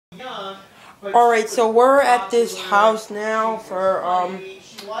Alright, so we're at this house now for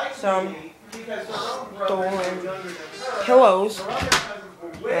some stolen pillows.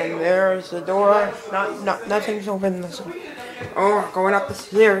 And there's the door. Nothing's open. Oh, going up the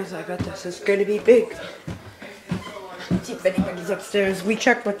stairs. I bet this is gonna be big. Let's see if anybody's upstairs. We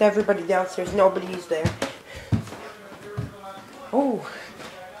checked with everybody downstairs. Nobody's there. Oh,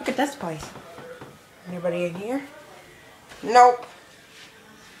 look at this place. Anybody in here? Nope.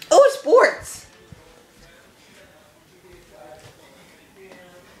 Oh, sports.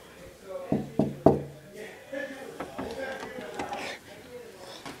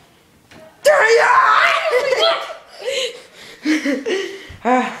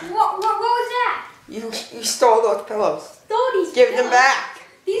 What was that? You stole those pillows. Stole these Give pillows? them back.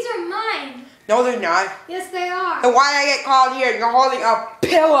 These are mine. No, they're not. Yes, they are. Then why did I get called here and you're holding a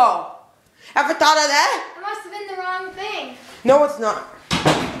pillow? Ever thought of that? It must have been the wrong thing. No, it's not.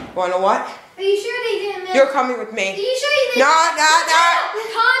 Wanna what? Are you sure they didn't mean... You're coming with me. Are you sure you didn't... No.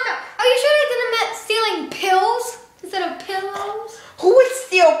 Are you sure they didn't mean stealing pills instead of pillows? Who would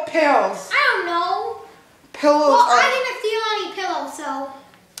steal pills? I don't know. Pillows Well, are... I didn't steal any pillows, so...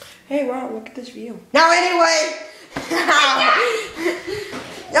 Hey, wow, look at this view. Now, anyway.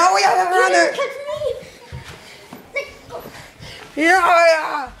 No, we have another.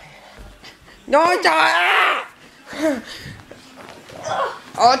 Yeah. No,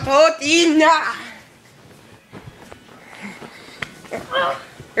 Totina.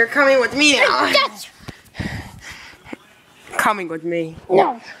 You're coming with me now. Coming with me.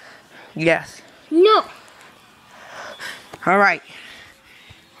 No. Yes. No. All right.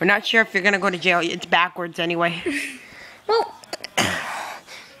 We're not sure if you're gonna go to jail. It's backwards anyway. Well.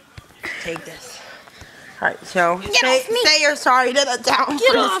 Take this. All right. So Say you're sorry to the town.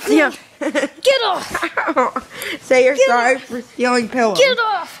 Get off me. Get off. Say you're sorry for stealing pillows. Get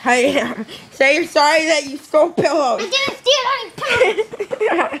off. Hey, say you're sorry that you stole pillows. I didn't steal any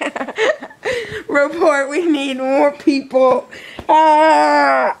pillows. Report. We need more people.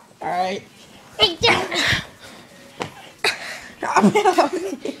 All right. I didn't.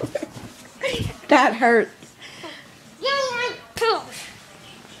 That hurts. You don't like pillows.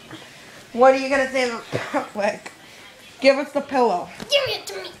 What are you gonna say to the public? Give us the pillow. Give it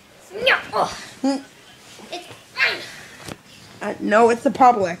to me. No. It's mine. No, it's the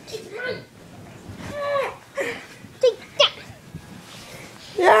public. It's mine. Take that.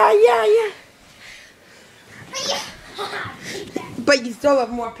 Yeah. Take that. But you still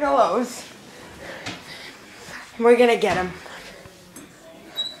have more pillows. We're gonna get them.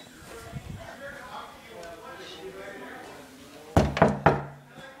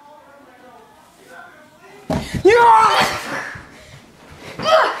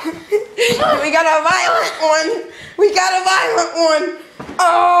 We got a violent one.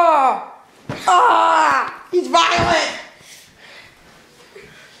 He's violent.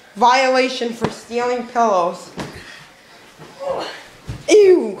 Violation for stealing pillows.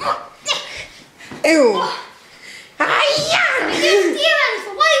 Ew. I didn't steal any, so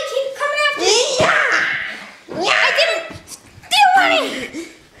why do you keep coming after me? I didn't steal any.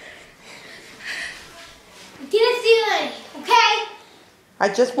 I didn't steal any, okay? I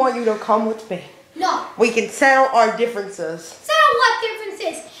just want you to come with me. No. We can settle our differences. Settle what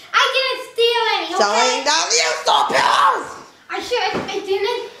differences? I didn't steal any, okay? Selling down you stole pillows! I didn't steal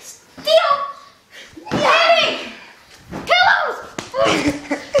any pillows!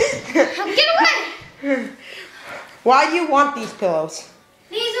 Get away! Why do you want these pillows?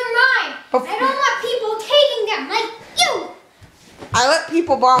 These are mine. I don't want people taking them like you. I let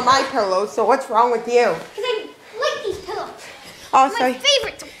people borrow my pillows, so what's wrong with you? Because I like these pillows. Oh, My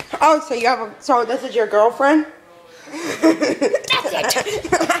favorite. so you have so this is your girlfriend? That's it.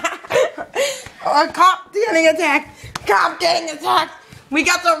 A cop getting attacked. We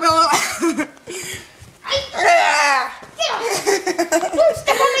got the pillow. Don't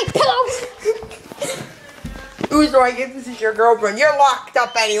step on my pillows. Who's right? This is your girlfriend. You're locked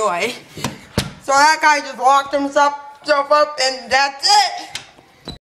up anyway. So that guy just locked himself up and that's it.